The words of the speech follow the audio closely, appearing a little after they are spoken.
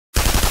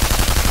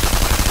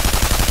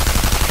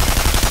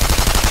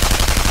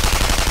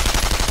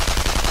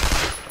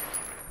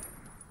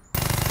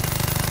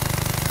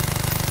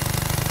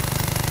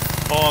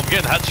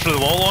getting hits through the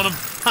wall on him.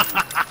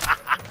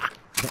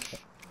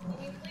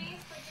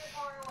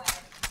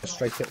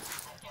 Strike it.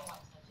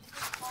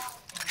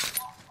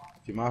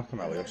 If you mark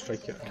him earlier,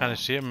 strike it. Can't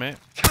see him, mate.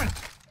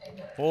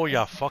 Oh, you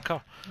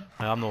fucker.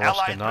 I'm not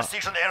risking that.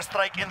 Precision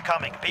airstrike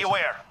incoming.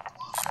 Beware.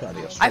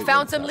 I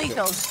found some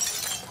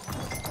lethals.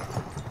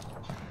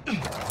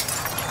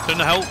 Down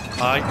the hill.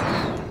 Aye.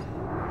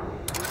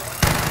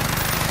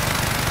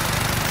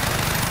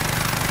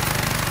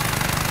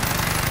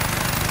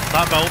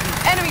 That building.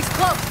 Enemies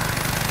close.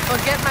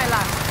 Forget my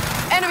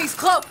last. Enemies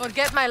close.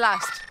 Forget my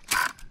last.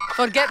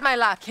 Forget my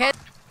luck. Hit.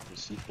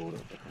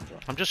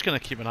 I'm just going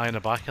to keep an eye on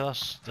the back of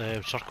this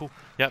circle.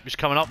 Yep, he's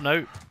coming up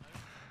now.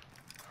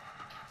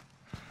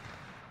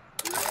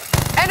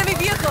 Enemy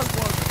vehicles.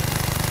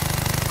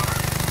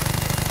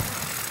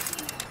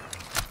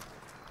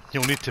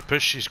 He'll need to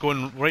push. He's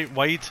going right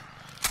wide.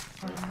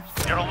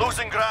 You're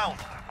losing ground.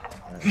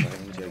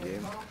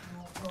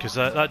 Because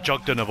that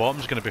jug down the bottom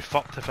is going to be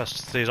fucked if it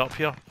stays up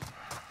here.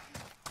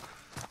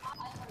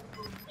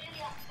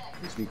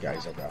 These wee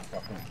guys have got a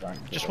fucking tank.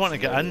 I just want to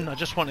get in. I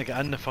just want to get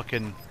in the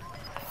fucking...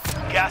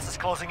 Gas is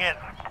closing in.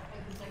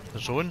 The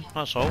zone,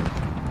 that's all.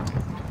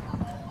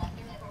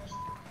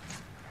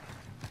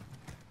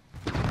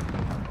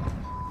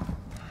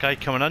 Guy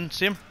coming in,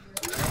 see him?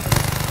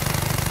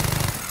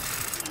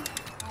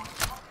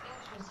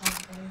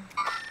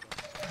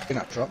 In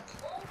that truck.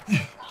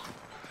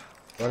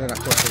 Running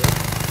across the road.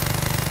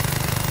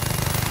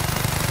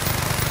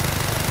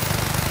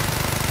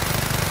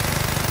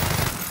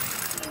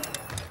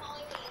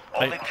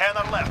 Only 10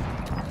 are left.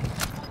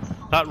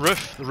 That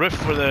roof, the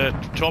roof where the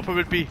chopper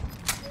would be. You've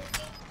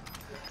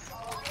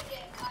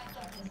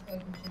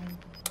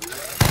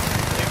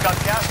got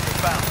gas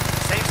inbound.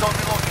 Safe zone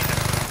relocated.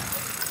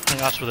 I think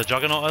that's where the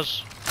juggernaut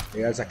is.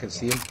 Yes, I can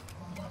see him.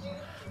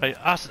 Right,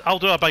 I'll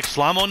do a big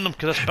slam on them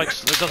because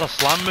it does a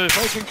slam move.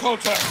 Taking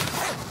contact.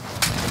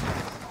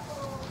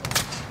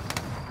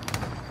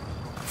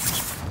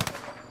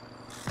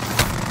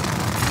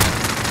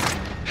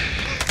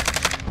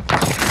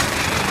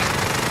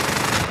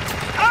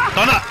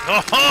 Done it!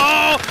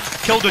 Oh,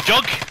 killed the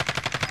jug.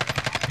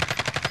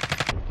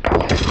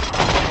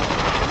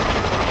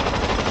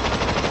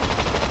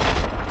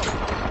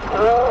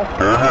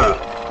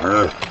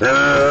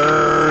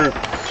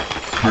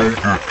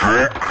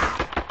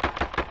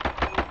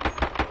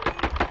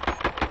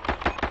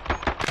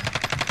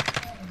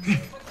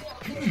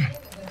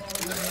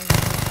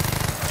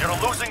 You're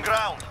losing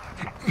ground.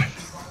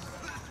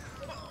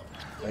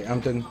 Right, I'm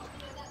done.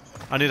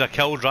 I need a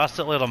kill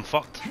drastically or I'm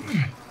fucked.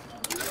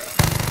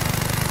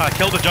 I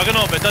killed the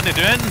juggernaut but it didn't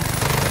do anything.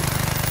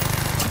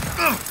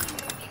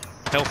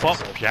 Health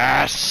up.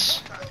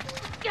 Yes!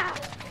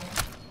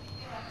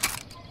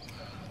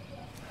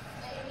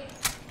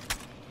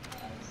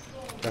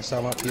 Guess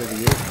I'm up here with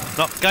you.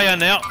 No, guy in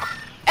there.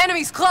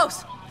 Enemies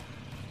close.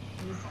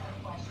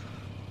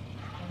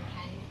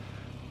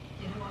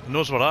 He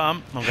knows where I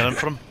am. I'm getting in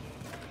for him.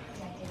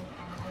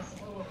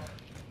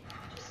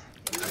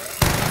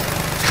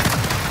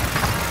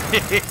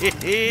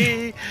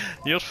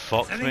 You're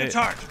fucked, Sending mate. a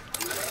charge.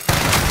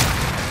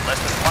 Less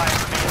than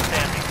 5 remain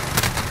standing.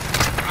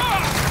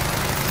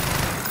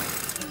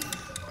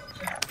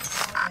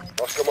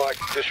 Oscar Mike,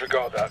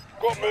 disregard that.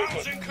 Got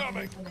movement.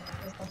 Incoming.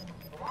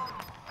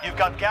 You've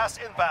got gas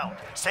inbound.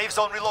 Safe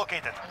zone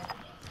relocated.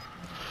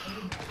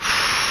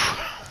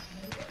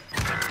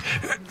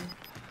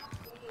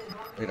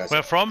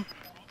 Where from?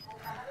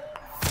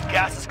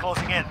 Gas is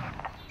closing in.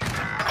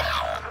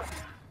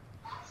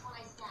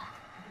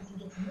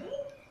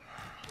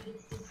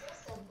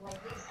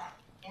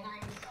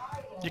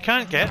 You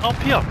can't get up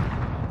here.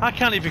 I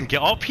can't even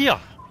get up here.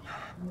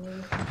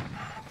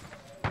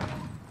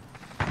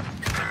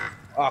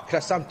 Oh,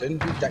 Chris, I'm done. You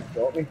dick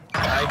got me.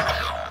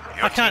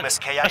 Your I can't. team is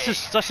KIA. This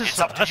It's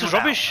up to is you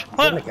rubbish.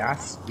 He's in the What?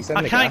 gas. He's in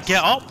I the can't gas.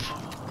 get up.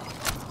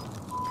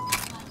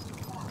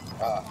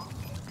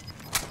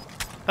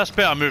 That's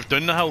better move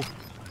down the hill.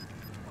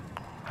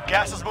 Now.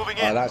 Gas is moving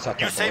in. Oh, that's a New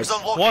tough safe voice.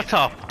 zone located. What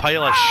a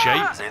pile of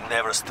shite. They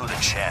never stood a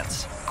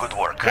chance. Good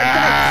work.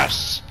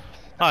 Yes!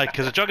 Aye,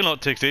 because the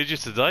juggernaut takes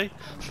ages to die.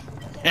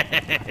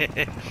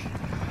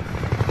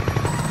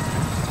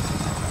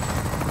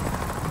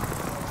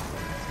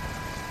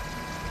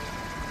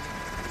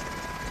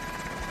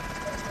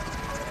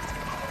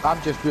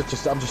 I'm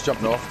just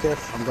jumping off, Kev.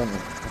 I'm going to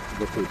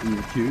go to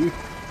EQ.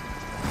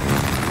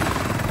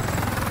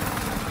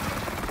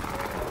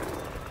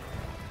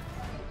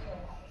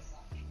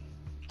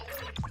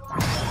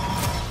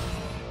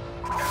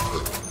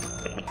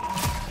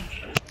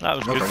 That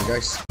was Well good. done,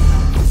 guys.